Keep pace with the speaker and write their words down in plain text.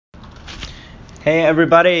Hey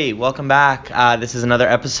everybody, welcome back. This is another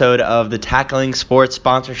episode of the Tackling Sports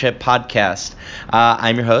Sponsorship Podcast.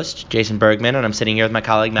 I'm your host, Jason Bergman, and I'm sitting here with my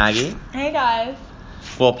colleague Maggie. Hey guys.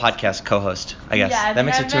 Well, podcast co-host, I guess. Yeah, that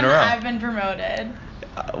makes it two in a row. I've been promoted.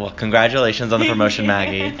 Well, congratulations on the promotion,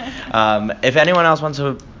 Maggie. If anyone else wants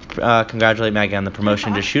to congratulate Maggie on the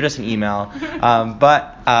promotion, just shoot us an email.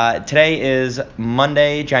 But today is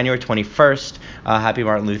Monday, January 21st. Happy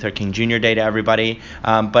Martin Luther King Jr. Day to everybody.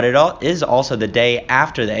 But it is also the day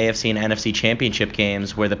after the AFC and NFC Championship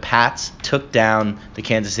games where the Pats took down the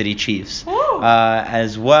Kansas City Chiefs.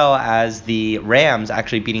 As well as the Rams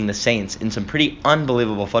actually beating the Saints in some pretty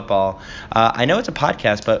unbelievable football. I know it's a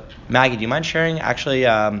podcast, but Maggie, do you mind sharing actually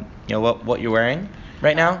what you're wearing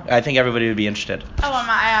right now? I think everybody would be interested.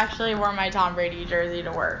 I actually wore my Tom Brady jersey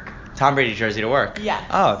to work. Tom Brady jersey to work? Yes.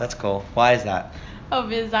 Oh, that's cool. Why is that? Oh,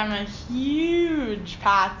 because I'm a huge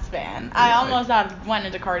Pats fan. Really? I almost went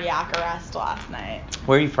into cardiac arrest last night.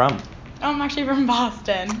 Where are you from? Oh, I'm actually from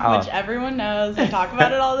Boston, which everyone knows. I talk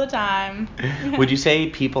about it all the time. Would you say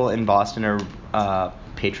people in Boston are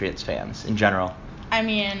Patriots fans in general? I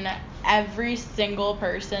mean, every single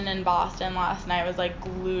person in Boston last night was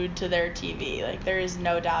glued to their TV. There is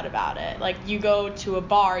no doubt about it. You go to a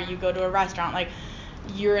bar, you go to a restaurant,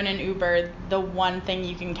 you're in an Uber, the one thing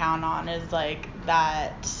you can count on is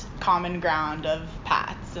that common ground of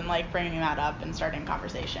Pats and bringing that up and starting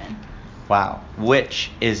conversation. Wow, which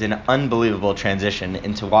is an unbelievable transition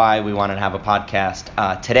into why we wanted to have a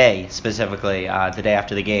podcast today, specifically the day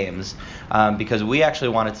after the games, because we actually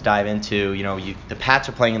wanted to dive into, the Pats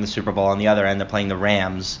are playing in the Super Bowl. On the other end, they're playing the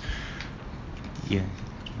Rams.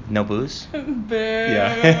 No booze? Boo.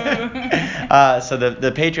 Yeah. So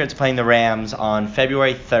the Patriots playing the Rams on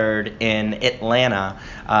February 3rd in Atlanta.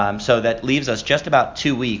 So that leaves us just about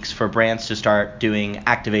 2 weeks for brands to start doing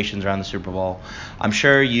activations around the Super Bowl. I'm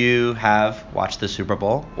sure you have watched the Super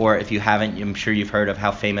Bowl, or if you haven't, I'm sure you've heard of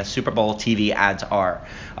how famous Super Bowl TV ads are.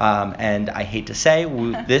 And I hate to say,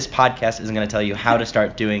 this podcast isn't going to tell you how to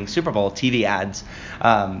start doing Super Bowl TV ads,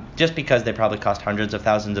 just because they probably cost hundreds of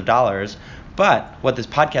thousands of dollars. But what this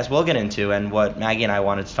podcast will get into, and what Maggie and I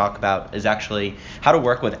wanted to talk about, is actually how to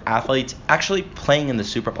work with athletes actually playing in the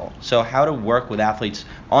Super Bowl. So how to work with athletes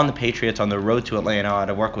on the Patriots on the road to Atlanta, how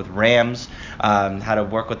to work with Rams, how to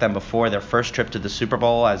work with them before their first trip to the Super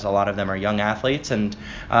Bowl, as a lot of them are young athletes, and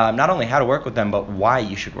not only how to work with them, but why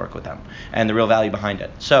you should work with them, and the real value behind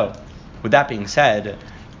it. So with that being said,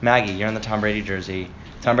 Maggie, you're in the Tom Brady jersey.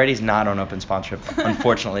 Tom Brady's not on open sponsorship,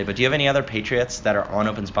 unfortunately, but do you have any other Patriots that are on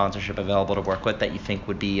open sponsorship available to work with that you think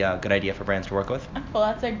would be a good idea for brands to work with? Well,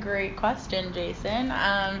 that's a great question, Jason.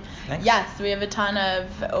 Yes, we have a ton of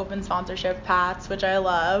open sponsorship Pats, which I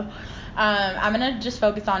love. I'm going to just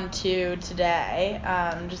focus on two today,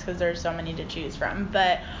 just because there's so many to choose from.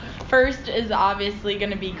 But first is obviously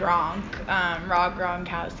going to be Gronk, Rob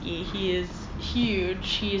Gronkowski. He is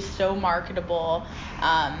huge. He's so marketable,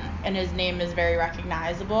 and his name is very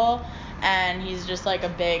recognizable, and he's just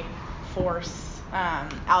a big force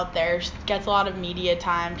out there. Gets a lot of media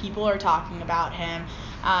time. People are talking about him,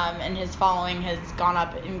 and his following has gone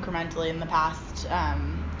up incrementally in the past,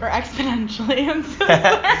 or exponentially. I'm so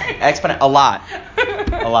sorry. A lot.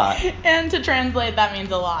 A lot. And to translate, that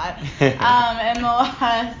means a lot. in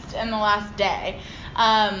the last day.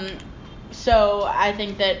 So I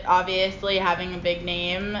think that obviously having a big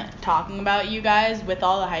name talking about you guys with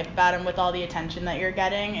all the hype about him, with all the attention that you're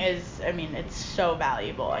getting it's so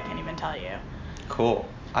valuable. I can't even tell you. Cool.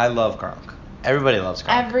 I love Gronk. Everybody loves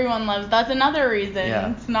Gronk. Everyone loves. That's another reason.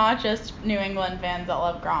 Yeah. It's not just New England fans that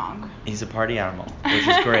love Gronk. He's a party animal, which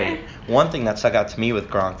is great. One thing that stuck out to me with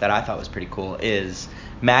Gronk that I thought was pretty cool is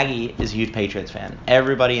Maggie is a huge Patriots fan.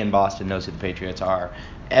 Everybody in Boston knows who the Patriots are.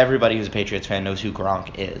 Everybody who's a Patriots fan knows who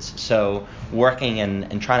Gronk is. So working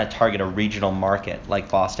and trying to target a regional market like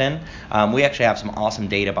Boston, we actually have some awesome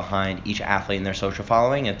data behind each athlete and their social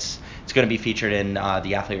following. It's going to be featured in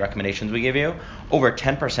the athlete recommendations we give you. Over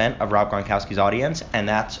 10% of Rob Gronkowski's audience, and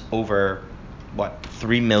that's over,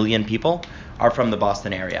 3 million people, are from the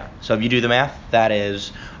Boston area. So if you do the math, that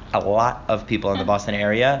is a lot of people in the Boston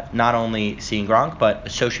area not only seeing Gronk, but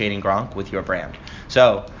associating Gronk with your brand.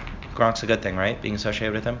 So Gronk's a good thing, right? Being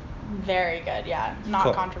associated with him? Very good, yeah. Not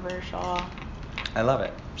cool. Controversial. I love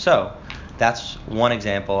it. So that's one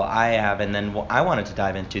example I have, and then I wanted to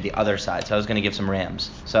dive into the other side. So I was going to give some Rams.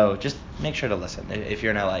 So just make sure to listen if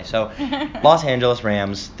you're in LA. So Los Angeles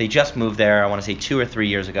Rams, they just moved there, I want to say 2 or 3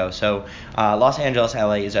 years ago. So Los Angeles,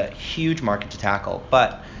 LA is a huge market to tackle,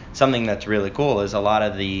 but something that's really cool is a lot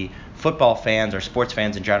of the football fans or sports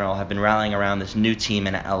fans in general have been rallying around this new team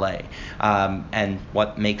in LA. And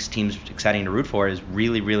what makes teams exciting to root for is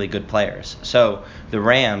really, really good players. So the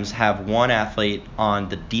Rams have one athlete on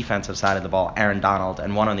the defensive side of the ball, Aaron Donald,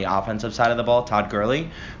 and one on the offensive side of the ball, Todd Gurley,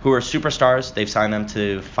 who are superstars. They've signed them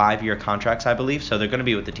to 5-year contracts, I believe, so they're going to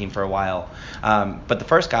be with the team for a while. But the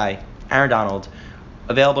first guy, Aaron Donald,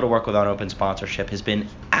 available to work with on open sponsorship, has been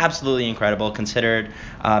absolutely incredible, considered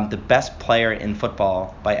the best player in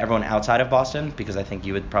football by everyone outside of Boston, because I think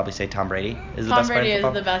you would probably say Tom Brady is the best player in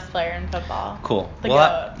football. Tom Brady is the best player in football. Cool. The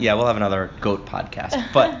GOAT. We'll have another GOAT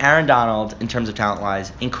podcast. But Aaron Donald, in terms of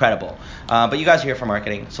talent-wise, incredible. But you guys are here for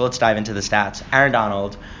marketing, so let's dive into the stats. Aaron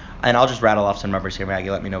Donald, and I'll just rattle off some numbers here,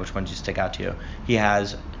 Maggie. Let me know which ones you stick out to you. He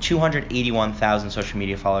has 281,000 social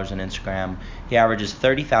media followers on Instagram. He averages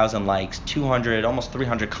 30,000 likes, almost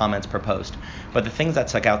 300 comments per post. But the things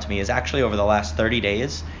that stuck out to me is actually over the last 30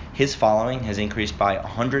 days, his following has increased by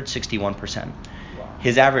 161%. Wow.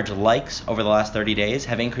 His average likes over the last 30 days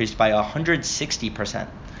have increased by 160%.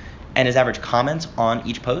 And his average comments on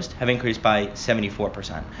each post have increased by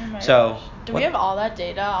 74%. Gosh. Do we have all that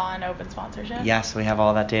data on open sponsorship? Yes, we have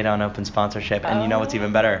all that data on open sponsorship. And you know what's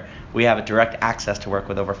even better? We have a direct access to work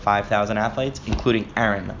with over 5,000 athletes, including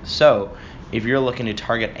Aaron. So if you're looking to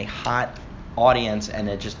target a hot audience and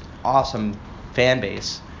a just awesome fan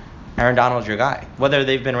base, Aaron Donald's your guy. Whether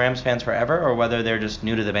they've been Rams fans forever or whether they're just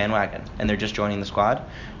new to the bandwagon and they're just joining the squad,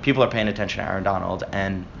 people are paying attention to Aaron Donald,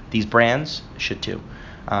 and these brands should too.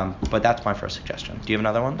 But that's my first suggestion. Do you have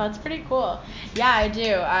another one? That's pretty cool. Yeah, I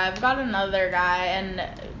do. I've got another guy, and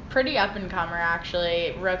pretty up-and-comer,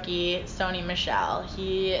 actually, rookie, Sony Michel.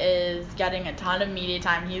 He is getting a ton of media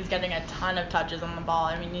time. He's getting a ton of touches on the ball.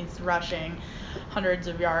 I mean, he's rushing hundreds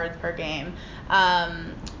of yards per game.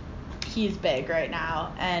 He's big right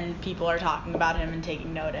now, and people are talking about him and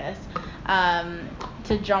taking notice.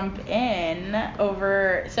 To jump in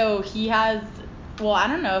so he has... Well, I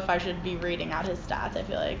don't know if I should be reading out his stats. I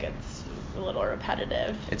feel like it's a little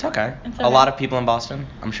repetitive. It's okay. A lot of people in Boston,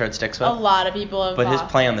 I'm sure it sticks with. A lot of people in Boston. But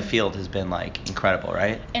his play on the field has been, incredible,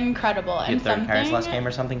 right? Incredible. He had 30 carries last game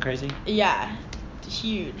or something crazy? Yeah.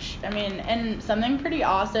 Huge. I mean, and something pretty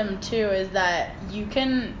awesome, too, is that you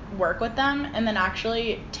can work with them and then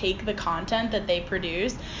actually take the content that they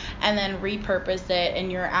produce and then repurpose it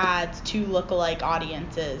in your ads to lookalike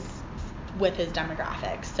audiences with his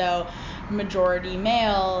demographics. So majority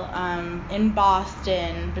male, in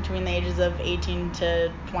Boston between the ages of 18 to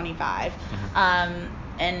 25,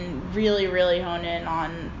 and really, really hone in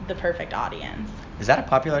on the perfect audience. Is that a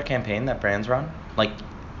popular campaign that brands run?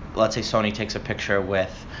 Let's say Sony takes a picture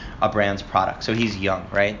with a brand's product. So he's young,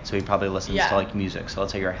 right? So he probably listens to music. So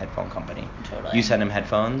let's say you're a headphone company. Totally. You send him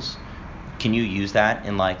headphones. Can you use that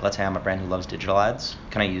in let's say I'm a brand who loves digital ads.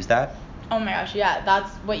 Can I use that? Oh my gosh, yeah, that's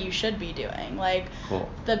what you should be doing. Cool.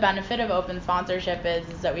 The benefit of open sponsorship is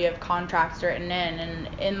that we have contracts written in,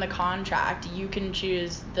 and in the contract you can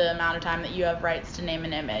choose the amount of time that you have rights to name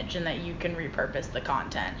an image and that you can repurpose the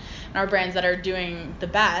content. And our brands that are doing the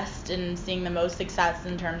best and seeing the most success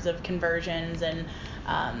in terms of conversions and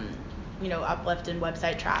uplift in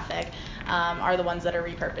website traffic are the ones that are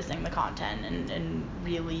repurposing the content and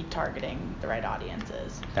really targeting the right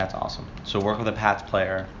audiences. That's awesome. So work with a Pats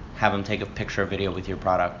player, have them take a picture or video with your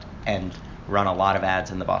product, and run a lot of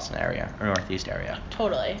ads in the Boston area or Northeast area.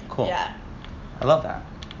 Totally. Cool. Yeah. I love that.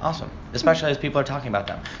 Awesome. Especially as people are talking about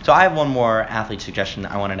them. So I have one more athlete suggestion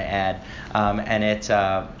I wanted to add, and it's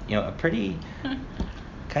a pretty, can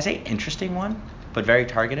I say interesting one, but very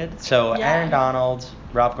targeted. So Aaron Donald,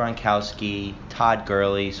 Rob Gronkowski, Todd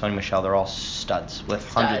Gurley, Sony Michel, they're all studs with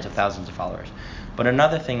hundreds of thousands of followers. But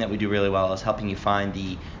another thing that we do really well is helping you find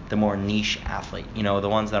the more niche athlete, the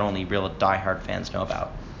ones that only real diehard fans know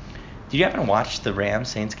about. Did you happen to watch the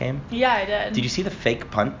Rams-Saints game? Yeah, I did. Did you see the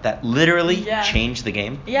fake punt that literally changed the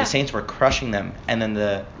game? Yeah. The Saints were crushing them, and then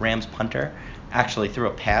the Rams punter actually threw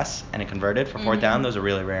a pass and it converted for fourth down. Those are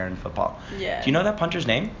really rare in football. Yeah. Do you know that punter's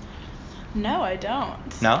name? No, I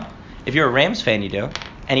don't. No? If you're a Rams fan, you do.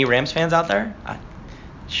 Any Rams fans out there?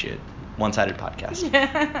 Shoot. One-sided podcast.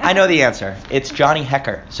 I know the answer. It's Johnny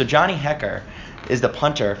Hekker. So Johnny Hekker is the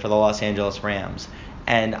punter for the Los Angeles Rams.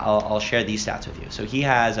 And I'll share these stats with you. So he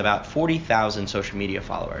has about 40,000 social media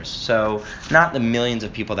followers. So not the millions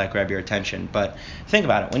of people that grab your attention, but think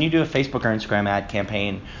about it. When you do a Facebook or Instagram ad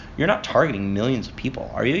campaign, you're not targeting millions of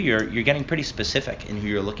people, are you? You're getting pretty specific in who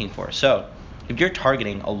you're looking for. So if you're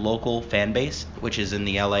targeting a local fan base, which is in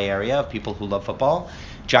the LA area of people who love football,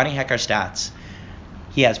 Johnny Hekker stats,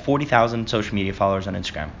 he has 40,000 social media followers on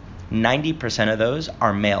Instagram. 90% of those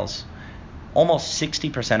are males. Almost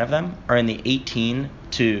 60% of them are in the 18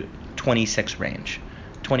 to 26 range.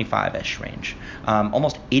 25-ish range.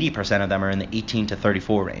 Almost 80% of them are in the 18 to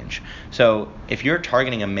 34 range. So if you're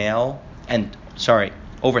targeting a male,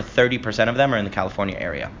 over 30% of them are in the California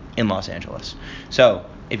area, in Los Angeles. So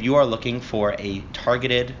if you are looking for a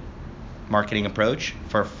targeted marketing approach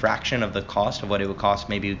for a fraction of the cost of what it would cost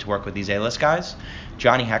maybe to work with these A-list guys,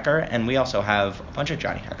 Johnny Hekker, and we also have a bunch of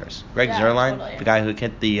Johnny Hekkers. Greg Zuerlein, totally. The guy who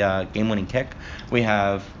hit the game-winning kick. We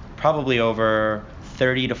have probably over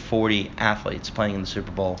 30 to 40 athletes playing in the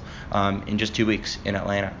Super Bowl in just 2 weeks in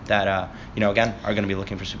Atlanta that, again, are going to be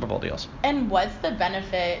looking for Super Bowl deals. And what's the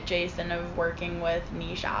benefit, Jason, of working with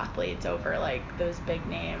niche athletes over, like, those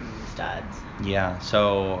big-name studs? Yeah,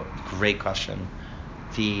 so great question.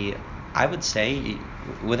 I would say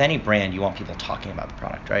with any brand, you want people talking about the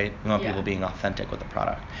product, right? You want people being authentic with the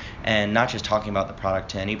product. And not just talking about the product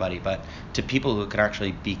to anybody, but to people who can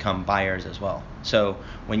actually become buyers as well. So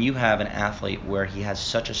when you have an athlete where he has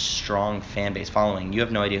such a strong fan base following, you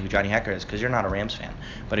have no idea who Johnny Hekker is because you're not a Rams fan.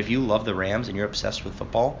 But if you love the Rams and you're obsessed with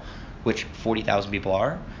football, which 40,000 people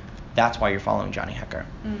are, that's why you're following Johnny Hekker.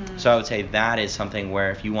 Mm-hmm. So I would say that is something where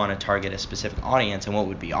if you want to target a specific audience, and what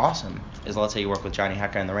would be awesome is, let's say you work with Johnny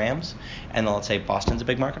Hekker and the Rams, and let's say Boston's a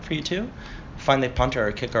big market for you too, find the punter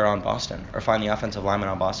or kicker on Boston, or find the offensive lineman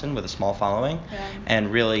on Boston with a small following, and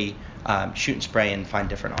really shoot and spray and find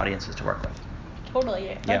different audiences to work with.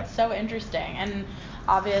 Totally. That's so interesting. And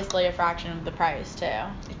obviously a fraction of the price too.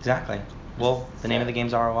 Exactly. Well, the name of the game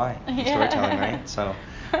is ROI, storytelling, right? So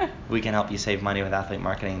we can help you save money with athlete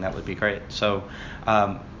marketing. That would be great. So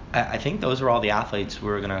I think those are all the athletes we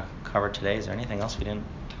were going to cover today. Is there anything else we didn't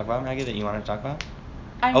talk about, Maggie, that you wanted to talk about?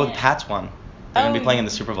 The Pats won. They're going to be playing in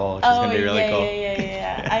the Super Bowl, which is going to be really cool.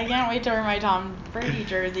 Yeah. I can't wait to wear my Tom Brady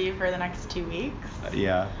jersey for the next 2 weeks.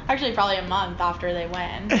 Yeah. Actually, probably a month after they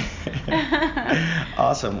win.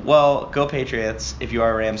 Awesome. Well, go Patriots. If you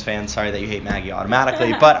are a Rams fan, sorry that you hate Maggie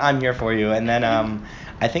automatically, but I'm here for you. And then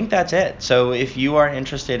I think that's it. So if you are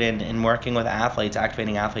interested in working with athletes,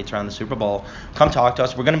 activating athletes around the Super Bowl, come talk to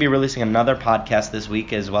us. We're going to be releasing another podcast this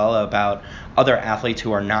week as well about other athletes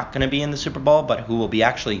who are not going to be in the Super Bowl, but who will be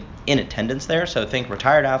actually in attendance there. So think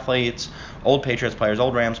retired athletes, old Patriots players,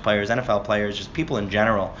 old Rams players, NFL players, just people in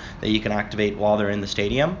general that you can activate while they're in the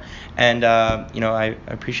stadium. And, I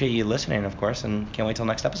appreciate you listening, of course, and can't wait till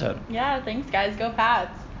next episode. Yeah, thanks, guys. Go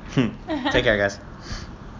Pats. Take care, guys.